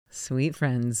Sweet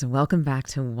friends, welcome back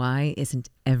to Why Isn't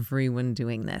Everyone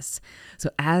Doing This? So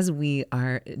as we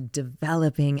are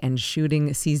developing and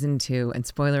shooting season 2, and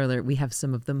spoiler alert, we have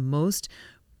some of the most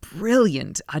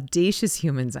brilliant, audacious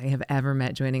humans I have ever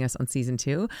met joining us on season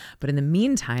 2. But in the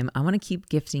meantime, I want to keep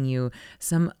gifting you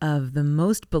some of the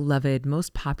most beloved,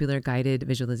 most popular guided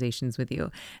visualizations with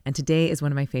you. And today is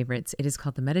one of my favorites. It is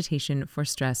called the Meditation for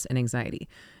Stress and Anxiety.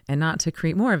 And not to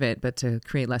create more of it, but to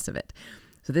create less of it.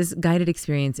 So this guided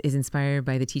experience is inspired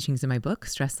by the teachings in my book,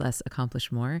 Stress Less,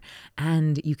 Accomplish More,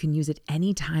 and you can use it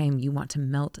anytime you want to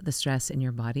melt the stress in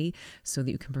your body so that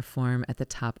you can perform at the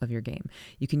top of your game.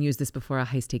 You can use this before a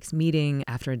high-stakes meeting,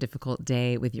 after a difficult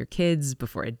day with your kids,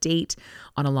 before a date,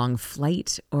 on a long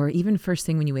flight, or even first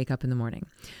thing when you wake up in the morning.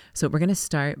 So we're going to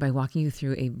start by walking you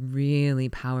through a really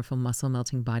powerful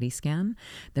muscle-melting body scan.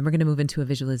 Then we're going to move into a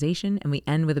visualization, and we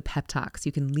end with a pep talk. So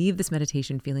you can leave this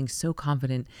meditation feeling so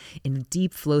confident in a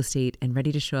deep flow state and ready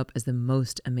to show up as the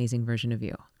most amazing version of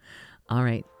you. All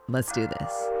right, let's do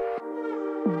this.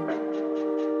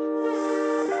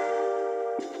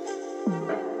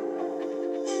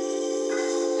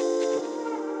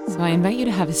 So I invite you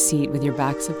to have a seat with your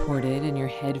back supported and your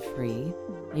head free.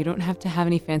 You don't have to have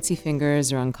any fancy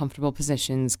fingers or uncomfortable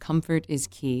positions. Comfort is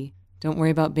key. Don't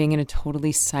worry about being in a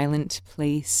totally silent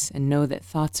place, and know that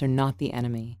thoughts are not the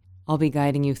enemy. I'll be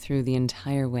guiding you through the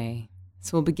entire way.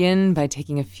 So we'll begin by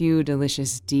taking a few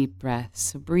delicious deep breaths.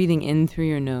 So breathing in through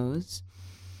your nose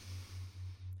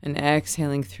and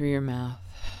exhaling through your mouth.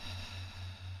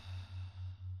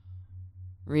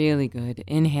 Really good.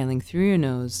 Inhaling through your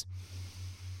nose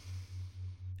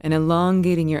and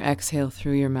elongating your exhale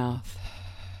through your mouth.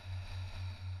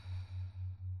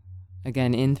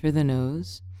 Again, in through the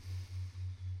nose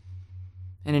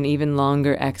and an even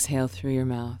longer exhale through your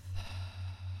mouth.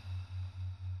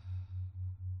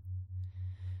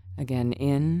 Again,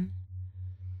 in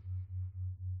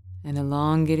and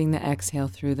elongating the exhale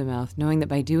through the mouth, knowing that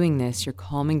by doing this, you're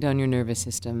calming down your nervous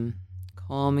system,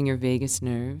 calming your vagus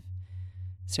nerve,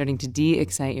 starting to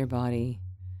de-excite your body,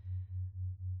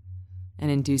 and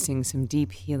inducing some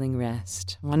deep healing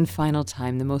rest. One final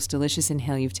time, the most delicious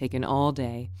inhale you've taken all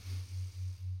day.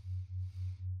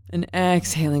 And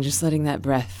exhaling, just letting that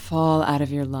breath fall out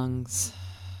of your lungs.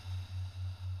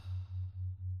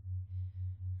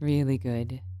 Really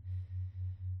good.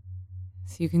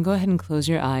 So you can go ahead and close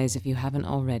your eyes if you haven't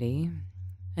already.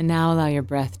 And now allow your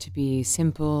breath to be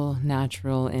simple,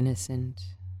 natural, innocent.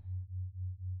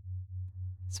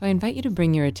 So I invite you to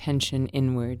bring your attention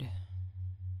inward.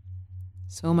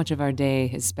 So much of our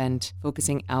day is spent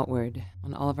focusing outward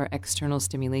on all of our external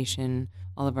stimulation,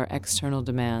 all of our external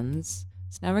demands.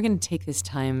 So now we're going to take this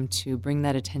time to bring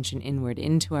that attention inward,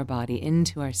 into our body,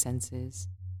 into our senses.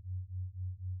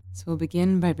 So we'll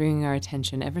begin by bringing our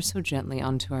attention ever so gently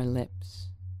onto our lips.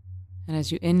 And as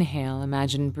you inhale,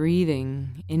 imagine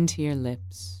breathing into your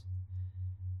lips.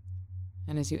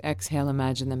 And as you exhale,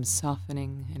 imagine them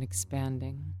softening and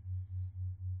expanding.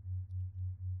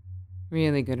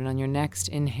 Really good. And on your next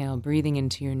inhale, breathing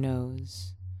into your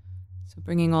nose. So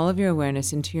bringing all of your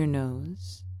awareness into your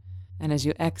nose. And as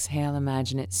you exhale,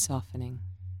 imagine it softening.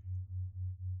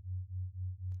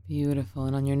 Beautiful.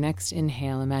 And on your next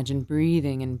inhale, imagine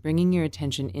breathing and bringing your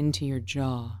attention into your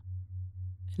jaw.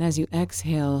 And as you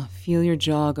exhale, feel your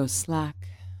jaw go slack,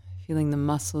 feeling the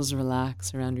muscles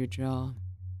relax around your jaw.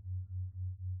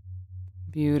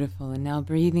 Beautiful. And now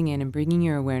breathing in and bringing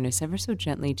your awareness ever so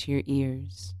gently to your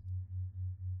ears.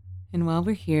 And while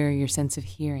we're here, your sense of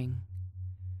hearing.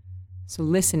 So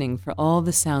listening for all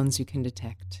the sounds you can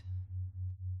detect.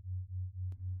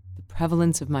 The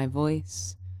prevalence of my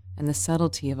voice and the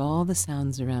subtlety of all the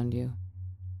sounds around you.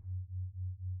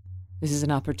 This is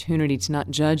an opportunity to not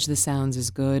judge the sounds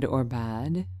as good or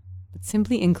bad, but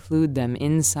simply include them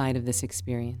inside of this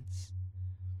experience,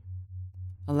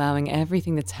 allowing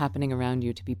everything that's happening around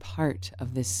you to be part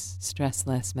of this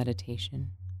stress-less meditation.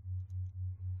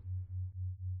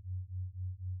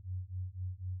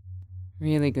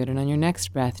 Really good. And on your next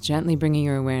breath, gently bringing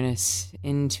your awareness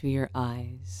into your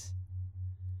eyes.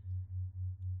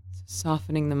 So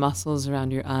softening the muscles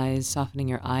around your eyes, softening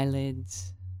your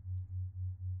eyelids.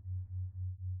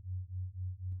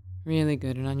 Really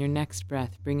good. And on your next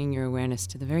breath, bringing your awareness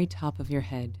to the very top of your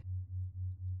head.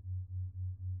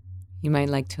 You might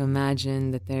like to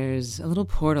imagine that there's a little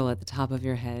portal at the top of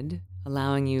your head,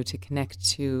 allowing you to connect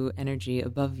to energy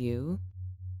above you.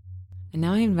 And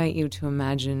now I invite you to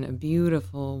imagine a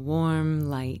beautiful, warm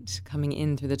light coming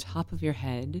in through the top of your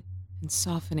head and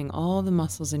softening all the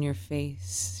muscles in your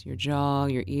face, your jaw,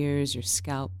 your ears, your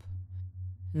scalp.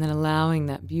 And then allowing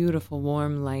that beautiful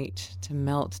warm light to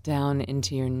melt down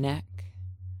into your neck,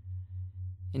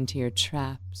 into your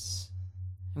traps.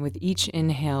 And with each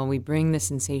inhale, we bring the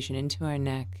sensation into our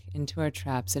neck, into our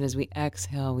traps. And as we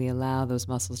exhale, we allow those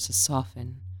muscles to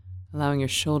soften, allowing your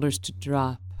shoulders to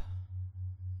drop,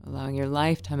 allowing your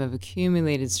lifetime of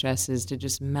accumulated stresses to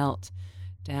just melt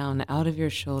down out of your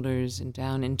shoulders and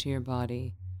down into your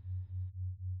body.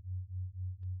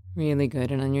 Really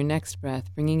good. And on your next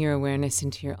breath, bringing your awareness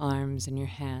into your arms and your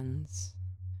hands,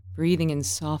 breathing in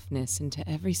softness into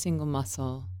every single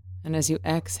muscle. And as you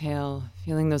exhale,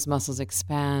 feeling those muscles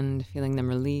expand, feeling them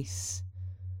release,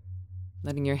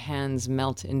 letting your hands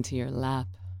melt into your lap,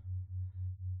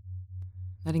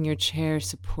 letting your chair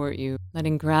support you,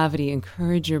 letting gravity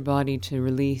encourage your body to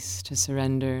release, to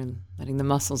surrender, letting the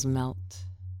muscles melt.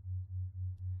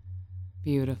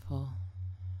 Beautiful.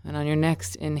 And on your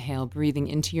next inhale, breathing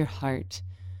into your heart,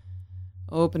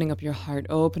 opening up your heart,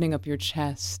 opening up your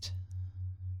chest,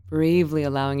 bravely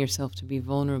allowing yourself to be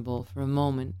vulnerable for a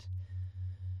moment.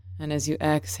 And as you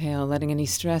exhale, letting any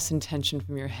stress and tension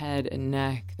from your head and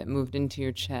neck that moved into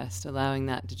your chest, allowing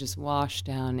that to just wash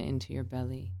down into your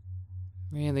belly.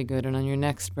 Really good. And on your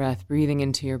next breath, breathing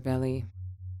into your belly,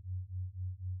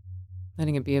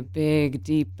 letting it be a big,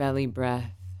 deep belly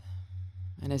breath.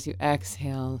 And as you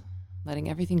exhale, letting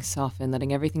everything soften,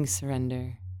 letting everything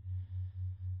surrender.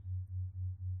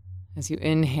 As you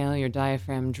inhale, your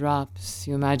diaphragm drops.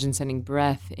 You imagine sending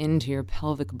breath into your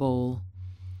pelvic bowl.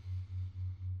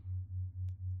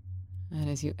 And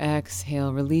as you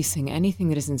exhale, releasing anything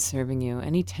that isn't serving you,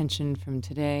 any tension from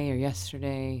today or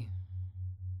yesterday,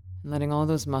 and letting all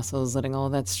those muscles, letting all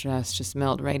that stress just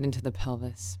melt right into the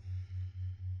pelvis.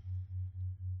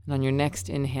 And on your next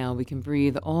inhale, we can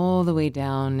breathe all the way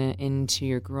down into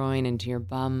your groin, into your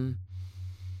bum.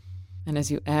 And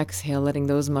as you exhale, letting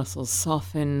those muscles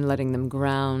soften, letting them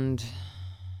ground.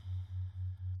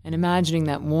 And imagining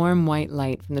that warm white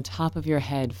light from the top of your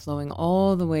head flowing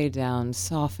all the way down,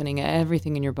 softening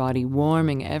everything in your body,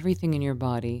 warming everything in your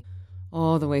body,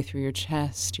 all the way through your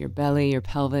chest, your belly, your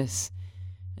pelvis,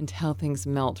 until things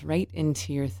melt right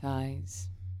into your thighs.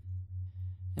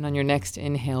 And on your next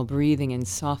inhale, breathing in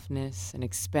softness and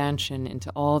expansion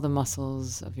into all the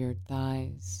muscles of your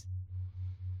thighs.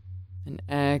 And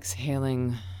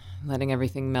exhaling, letting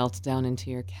everything melt down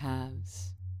into your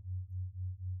calves.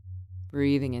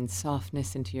 Breathing in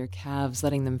softness into your calves,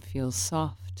 letting them feel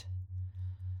soft,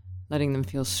 letting them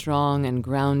feel strong and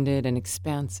grounded and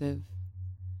expansive.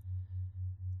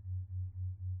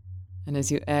 And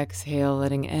as you exhale,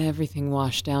 letting everything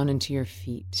wash down into your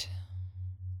feet.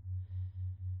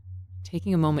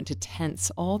 Taking a moment to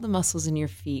tense all the muscles in your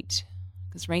feet,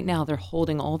 because right now they're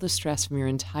holding all the stress from your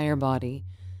entire body.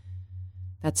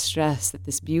 That stress that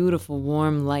this beautiful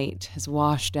warm light has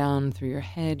washed down through your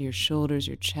head, your shoulders,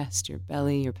 your chest, your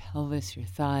belly, your pelvis, your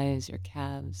thighs, your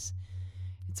calves.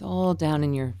 It's all down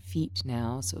in your feet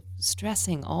now. So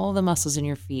stressing all the muscles in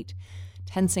your feet,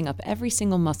 tensing up every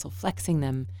single muscle, flexing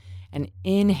them, and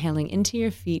inhaling into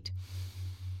your feet.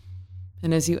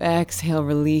 And as you exhale,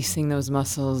 releasing those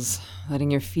muscles, letting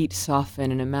your feet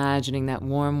soften and imagining that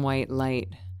warm white light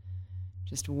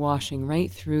just washing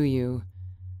right through you,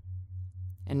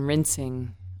 and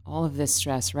rinsing all of this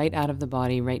stress right out of the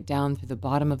body, right down through the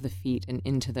bottom of the feet and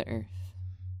into the earth.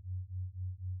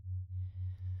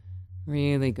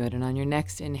 Really good. And on your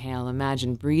next inhale,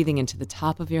 imagine breathing into the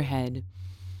top of your head.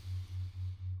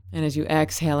 And as you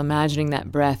exhale, imagining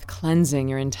that breath cleansing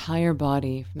your entire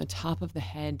body from the top of the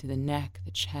head to the neck,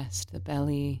 the chest, the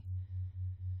belly,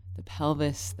 the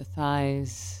pelvis, the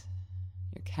thighs,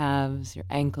 your calves, your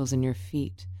ankles, and your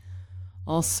feet,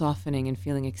 all softening and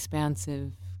feeling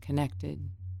expansive, connected.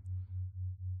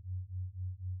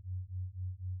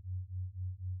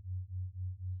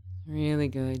 Really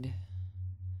good.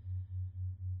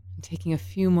 And taking a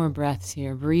few more breaths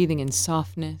here, breathing in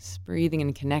softness, breathing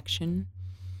in connection.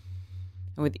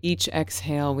 And with each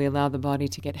exhale, we allow the body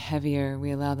to get heavier. We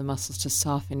allow the muscles to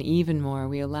soften even more.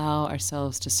 We allow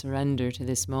ourselves to surrender to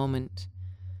this moment,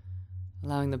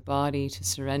 allowing the body to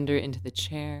surrender into the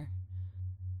chair,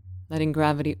 letting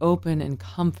gravity open and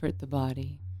comfort the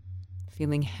body,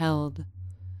 feeling held,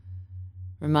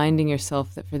 reminding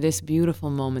yourself that for this beautiful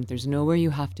moment, there's nowhere you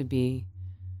have to be,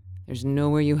 there's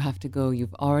nowhere you have to go,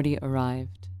 you've already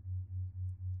arrived.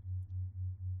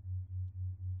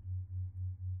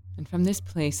 And from this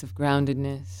place of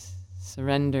groundedness,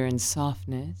 surrender, and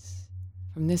softness,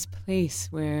 from this place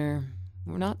where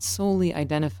we're not solely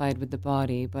identified with the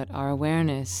body, but our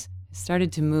awareness has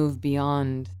started to move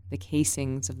beyond the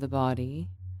casings of the body,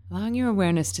 allowing your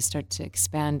awareness to start to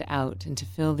expand out and to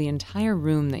fill the entire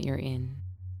room that you're in.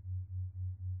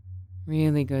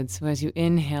 Really good. So as you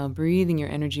inhale, breathing your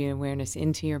energy and awareness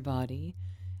into your body,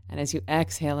 And as you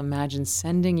exhale, imagine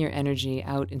sending your energy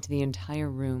out into the entire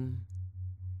room.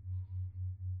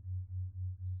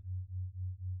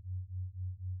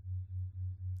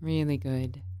 Really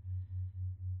good.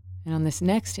 And on this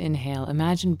next inhale,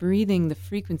 imagine breathing the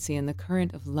frequency and the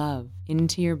current of love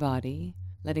into your body,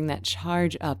 letting that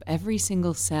charge up every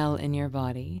single cell in your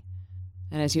body.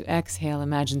 And as you exhale,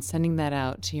 imagine sending that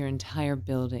out to your entire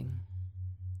building,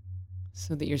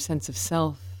 so that your sense of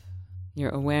self,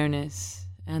 your awareness,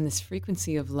 and this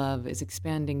frequency of love is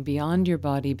expanding beyond your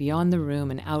body, beyond the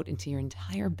room, and out into your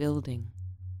entire building.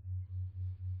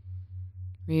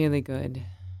 Really good.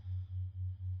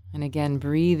 And again,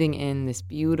 breathing in this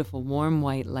beautiful warm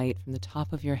white light from the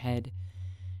top of your head,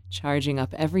 charging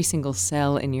up every single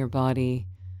cell in your body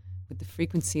with the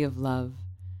frequency of love.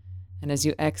 And as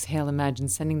you exhale, imagine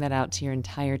sending that out to your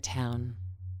entire town.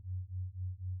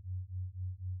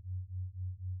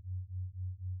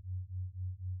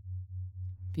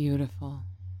 Beautiful.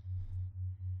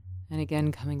 And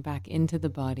again, coming back into the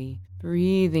body,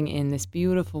 breathing in this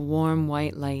beautiful, warm,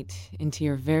 white light into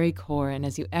your very core. And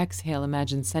as you exhale,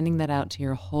 imagine sending that out to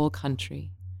your whole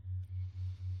country,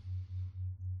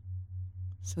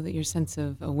 so that your sense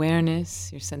of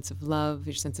awareness, your sense of love,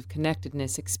 your sense of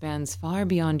connectedness expands far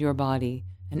beyond your body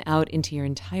and out into your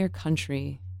entire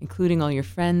country, including all your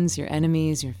friends, your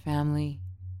enemies, your family.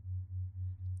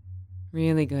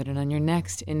 Really good. And on your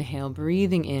next inhale,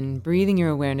 breathing in, breathing your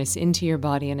awareness into your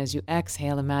body. And as you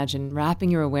exhale, imagine wrapping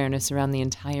your awareness around the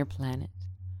entire planet.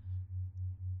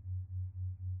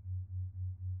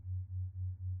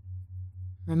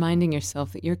 Reminding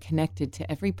yourself that you're connected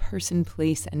to every person,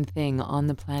 place, and thing on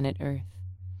the planet Earth.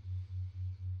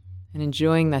 And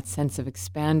enjoying that sense of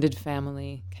expanded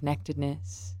family,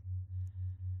 connectedness.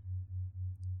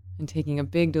 And taking a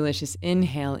big, delicious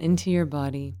inhale into your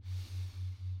body.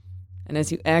 And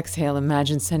as you exhale,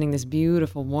 imagine sending this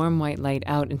beautiful, warm white light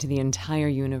out into the entire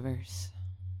universe.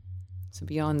 So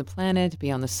beyond the planet,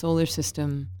 beyond the solar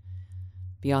system,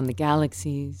 beyond the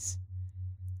galaxies,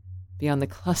 beyond the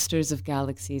clusters of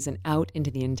galaxies, and out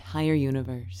into the entire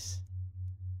universe.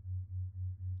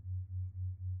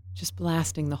 Just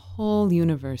blasting the whole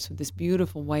universe with this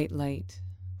beautiful white light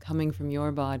coming from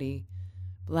your body,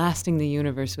 blasting the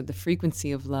universe with the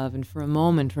frequency of love, and for a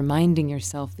moment reminding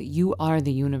yourself that you are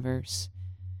the universe,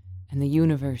 and the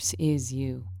universe is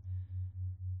you.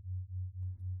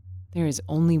 There is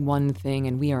only one thing,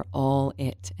 and we are all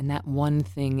it, and that one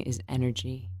thing is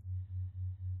energy.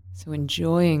 So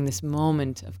enjoying this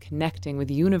moment of connecting with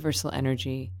universal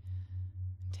energy,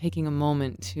 taking a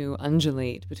moment to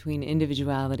undulate between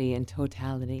individuality and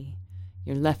totality,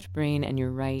 your left brain and your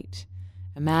right,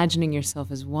 imagining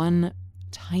yourself as one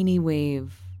tiny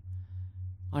wave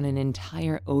on an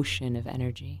entire ocean of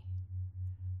energy.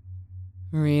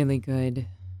 Really good.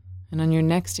 And on your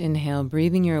next inhale,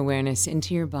 breathing your awareness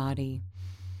into your body,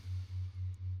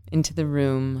 into the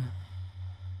room,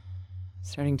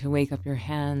 starting to wake up your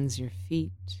hands, your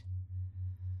feet.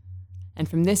 And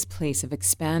from this place of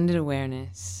expanded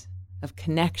awareness, of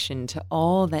connection to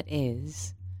all that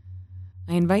is,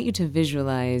 I invite you to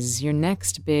visualize your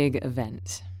next big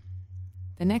event.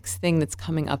 The next thing that's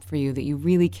coming up for you that you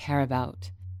really care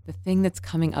about. The thing that's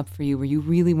coming up for you where you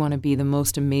really want to be the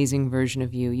most amazing version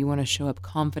of you. You want to show up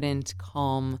confident,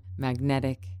 calm,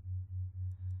 magnetic.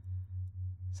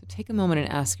 So take a moment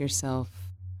and ask yourself,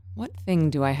 what thing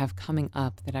do I have coming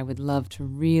up that I would love to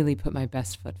really put my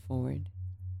best foot forward?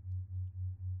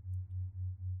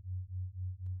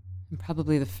 And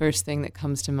probably the first thing that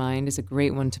comes to mind is a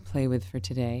great one to play with for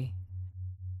today.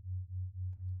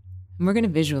 And we're going to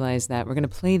visualize that. We're going to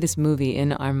play this movie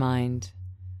in our mind.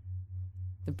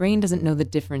 The brain doesn't know the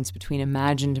difference between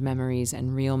imagined memories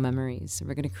and real memories. So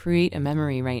we're going to create a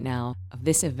memory right now of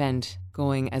this event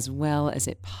going as well as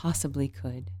it possibly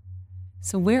could.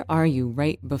 So where are you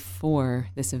right before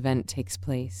this event takes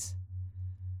place?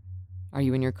 Are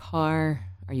you in your car?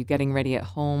 Are you getting ready at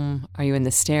home? Are you in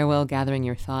the stairwell gathering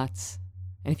your thoughts?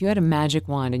 And if you had a magic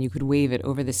wand and you could wave it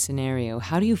over this scenario,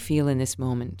 how do you feel in this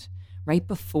moment, right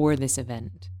before this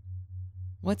event?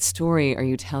 What story are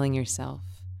you telling yourself?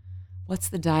 What's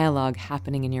the dialogue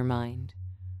happening in your mind?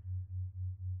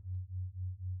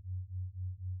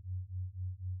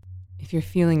 If you're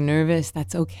feeling nervous,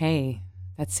 that's okay.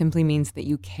 That simply means that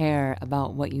you care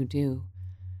about what you do.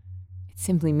 It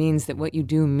simply means that what you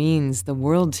do means the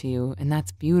world to you, and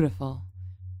that's beautiful.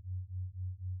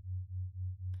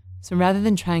 So rather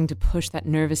than trying to push that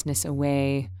nervousness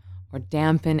away or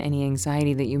dampen any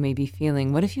anxiety that you may be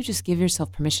feeling, what if you just give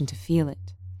yourself permission to feel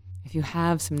it? If you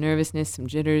have some nervousness, some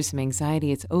jitters, some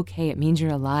anxiety, it's okay. It means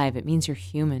you're alive. It means you're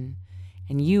human.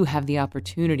 And you have the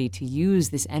opportunity to use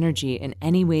this energy in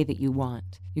any way that you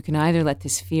want. You can either let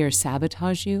this fear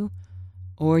sabotage you,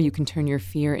 or you can turn your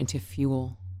fear into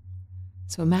fuel.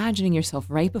 So imagining yourself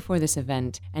right before this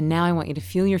event, and now I want you to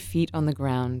feel your feet on the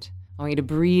ground. I want you to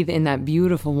breathe in that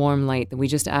beautiful warm light that we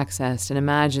just accessed, and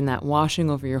imagine that washing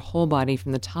over your whole body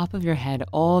from the top of your head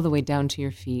all the way down to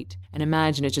your feet. And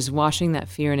imagine it just washing that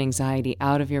fear and anxiety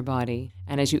out of your body.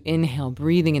 And as you inhale,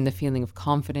 breathing in the feeling of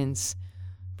confidence,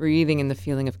 breathing in the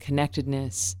feeling of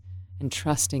connectedness, and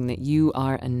trusting that you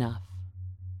are enough.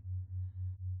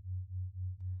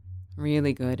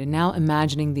 Really good. And now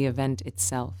imagining the event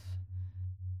itself.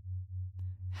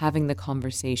 Having the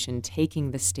conversation, taking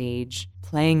the stage,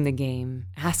 playing the game,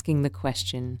 asking the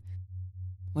question,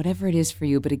 whatever it is for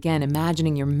you. But again,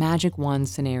 imagining your magic wand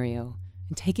scenario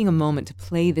and taking a moment to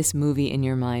play this movie in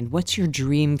your mind. What's your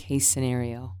dream case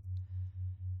scenario?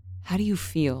 How do you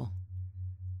feel?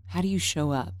 How do you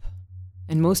show up?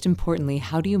 And most importantly,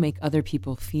 how do you make other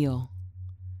people feel?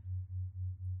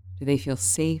 Do they feel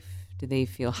safe? Do they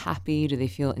feel happy? Do they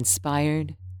feel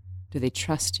inspired? Do they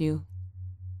trust you?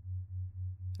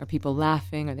 Are people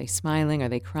laughing? Are they smiling? Are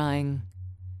they crying?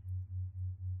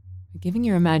 Giving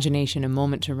your imagination a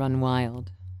moment to run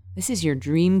wild. This is your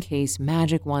dream case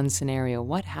magic wand scenario.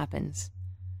 What happens?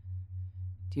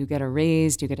 Do you get a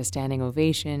raise? Do you get a standing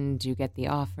ovation? Do you get the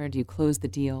offer? Do you close the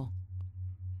deal?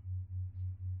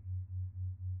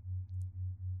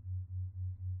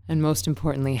 And most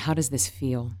importantly, how does this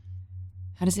feel?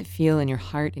 How does it feel in your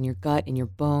heart, in your gut, in your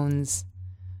bones?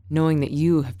 Knowing that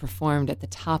you have performed at the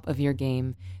top of your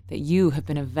game, that you have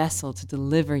been a vessel to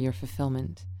deliver your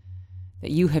fulfillment,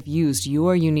 that you have used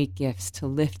your unique gifts to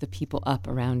lift the people up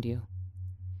around you.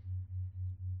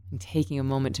 And taking a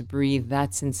moment to breathe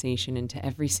that sensation into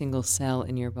every single cell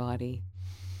in your body.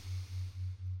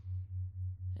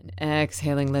 And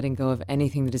exhaling, letting go of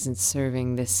anything that isn't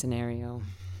serving this scenario.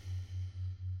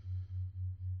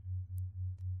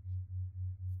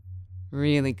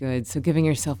 Really good. So giving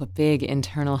yourself a big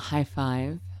internal high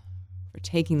five for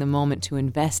taking the moment to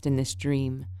invest in this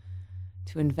dream,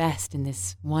 to invest in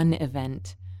this one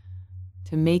event,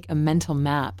 to make a mental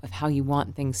map of how you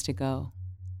want things to go.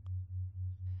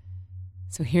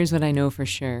 So here's what I know for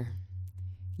sure.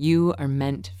 You are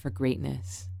meant for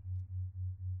greatness.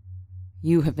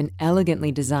 You have been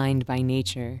elegantly designed by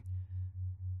nature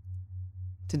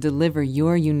to deliver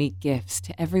your unique gifts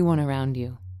to everyone around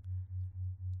you.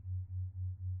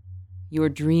 Your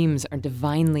dreams are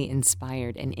divinely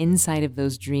inspired, and inside of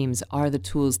those dreams are the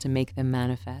tools to make them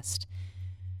manifest.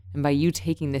 And by you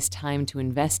taking this time to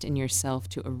invest in yourself,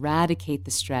 to eradicate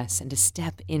the stress, and to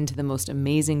step into the most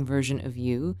amazing version of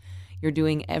you, you're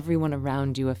doing everyone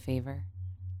around you a favor.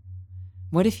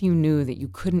 What if you knew that you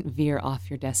couldn't veer off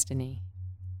your destiny?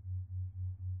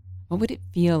 What would it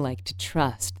feel like to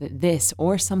trust that this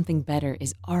or something better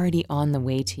is already on the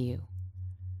way to you?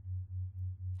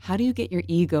 How do you get your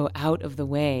ego out of the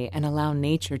way and allow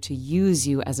nature to use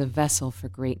you as a vessel for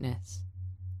greatness?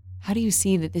 How do you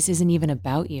see that this isn't even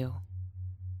about you?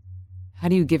 How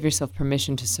do you give yourself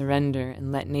permission to surrender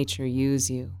and let nature use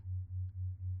you?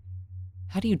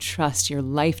 How do you trust your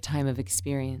lifetime of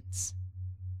experience?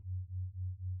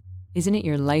 Isn't it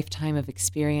your lifetime of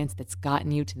experience that's gotten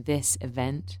you to this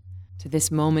event, to this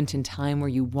moment in time where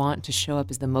you want to show up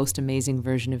as the most amazing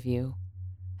version of you?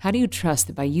 How do you trust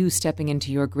that by you stepping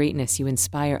into your greatness, you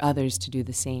inspire others to do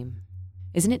the same?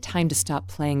 Isn't it time to stop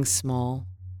playing small?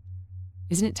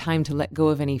 Isn't it time to let go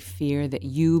of any fear that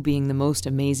you being the most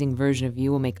amazing version of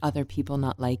you will make other people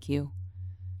not like you?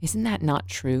 Isn't that not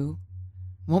true?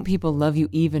 Won't people love you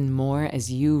even more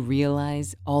as you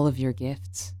realize all of your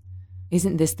gifts?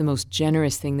 Isn't this the most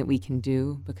generous thing that we can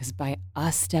do? Because by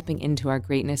us stepping into our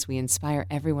greatness, we inspire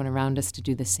everyone around us to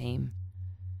do the same.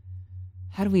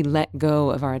 How do we let go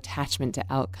of our attachment to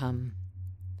outcome?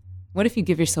 What if you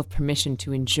give yourself permission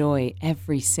to enjoy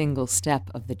every single step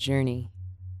of the journey?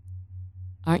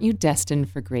 Aren't you destined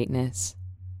for greatness?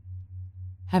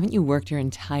 Haven't you worked your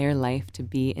entire life to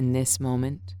be in this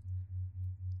moment?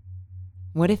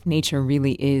 What if nature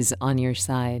really is on your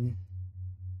side?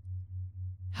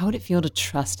 How would it feel to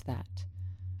trust that?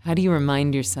 How do you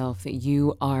remind yourself that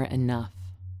you are enough?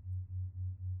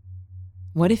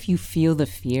 What if you feel the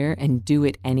fear and do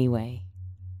it anyway?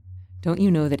 Don't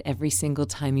you know that every single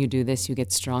time you do this, you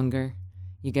get stronger,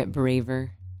 you get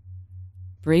braver?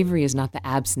 Bravery is not the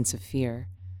absence of fear.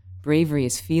 Bravery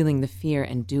is feeling the fear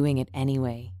and doing it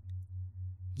anyway.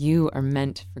 You are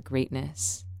meant for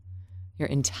greatness. Your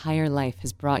entire life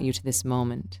has brought you to this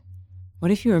moment.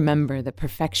 What if you remember that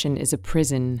perfection is a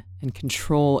prison and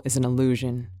control is an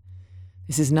illusion?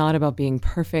 This is not about being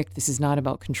perfect. This is not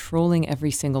about controlling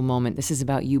every single moment. This is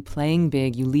about you playing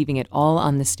big, you leaving it all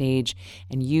on the stage,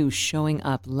 and you showing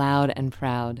up loud and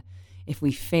proud. If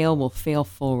we fail, we'll fail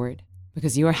forward,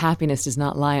 because your happiness does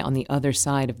not lie on the other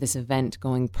side of this event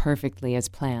going perfectly as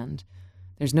planned.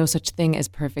 There's no such thing as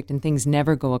perfect, and things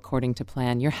never go according to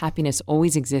plan. Your happiness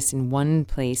always exists in one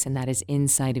place, and that is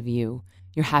inside of you.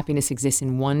 Your happiness exists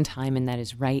in one time, and that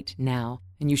is right now.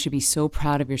 And you should be so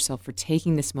proud of yourself for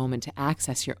taking this moment to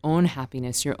access your own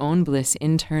happiness, your own bliss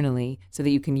internally, so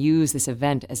that you can use this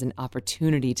event as an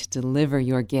opportunity to deliver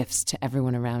your gifts to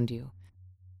everyone around you.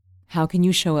 How can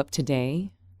you show up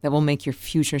today that will make your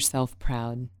future self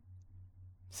proud?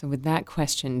 So with that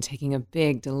question, taking a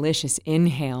big, delicious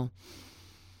inhale,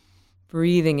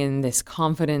 breathing in this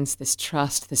confidence, this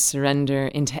trust, this surrender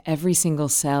into every single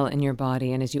cell in your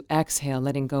body. And as you exhale,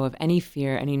 letting go of any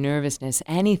fear, any nervousness,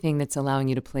 anything that's allowing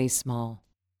you to play small.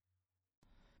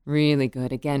 Really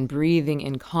good. Again, breathing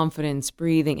in confidence,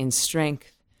 breathing in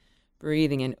strength,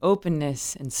 breathing in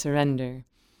openness and surrender.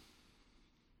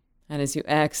 And as you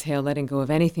exhale, letting go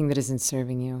of anything that isn't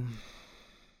serving you.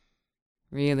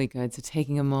 Really good. So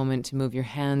taking a moment to move your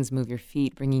hands, move your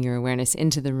feet, bringing your awareness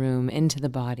into the room, into the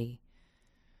body.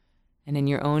 And in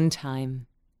your own time,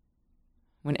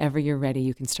 whenever you're ready,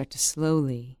 you can start to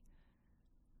slowly,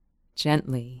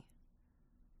 gently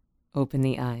open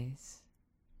the eyes.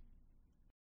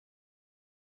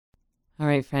 All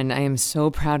right, friend, I am so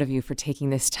proud of you for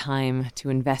taking this time to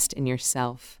invest in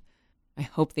yourself. I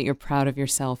hope that you're proud of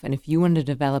yourself. And if you want to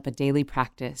develop a daily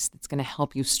practice that's going to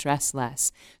help you stress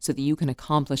less so that you can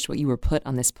accomplish what you were put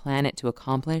on this planet to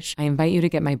accomplish, I invite you to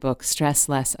get my book, Stress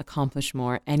Less, Accomplish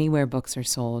More, anywhere books are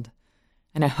sold.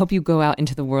 And I hope you go out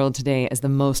into the world today as the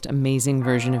most amazing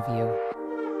version of you.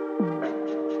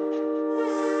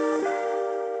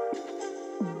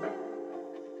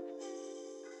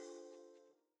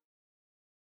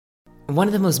 One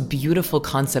of the most beautiful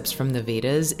concepts from the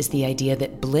Vedas is the idea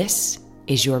that bliss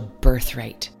is your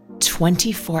birthright.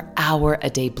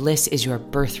 24-hour-a-day bliss is your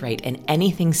birthright, and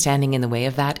anything standing in the way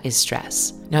of that is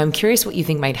stress. Now, I'm curious what you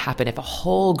think might happen if a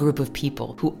whole group of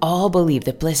people who all believe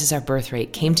that bliss is our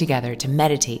birthright came together to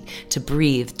meditate, to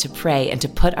breathe, to pray, and to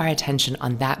put our attention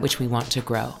on that which we want to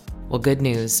grow. Well, good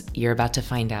news, you're about to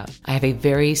find out. I have a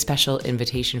very special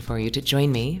invitation for you to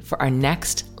join me for our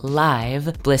next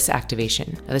live bliss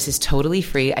activation. Now, this is totally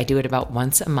free. I do it about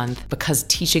once a month because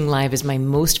teaching live is my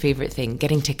most favorite thing.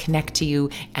 Getting to connect to you,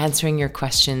 answering your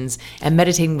questions, and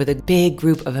meditating with a big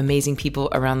group of amazing people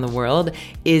around the world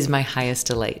is my highest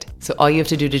delight. So all you have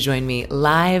to do to join me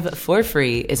live for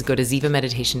free is go to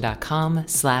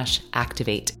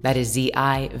zivameditation.com/activate. That is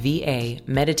ZIVA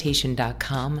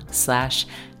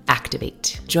meditation.com/activate.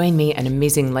 Join me and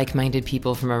amazing like-minded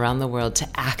people from around the world to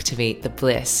activate the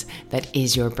bliss that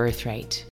is your birthright.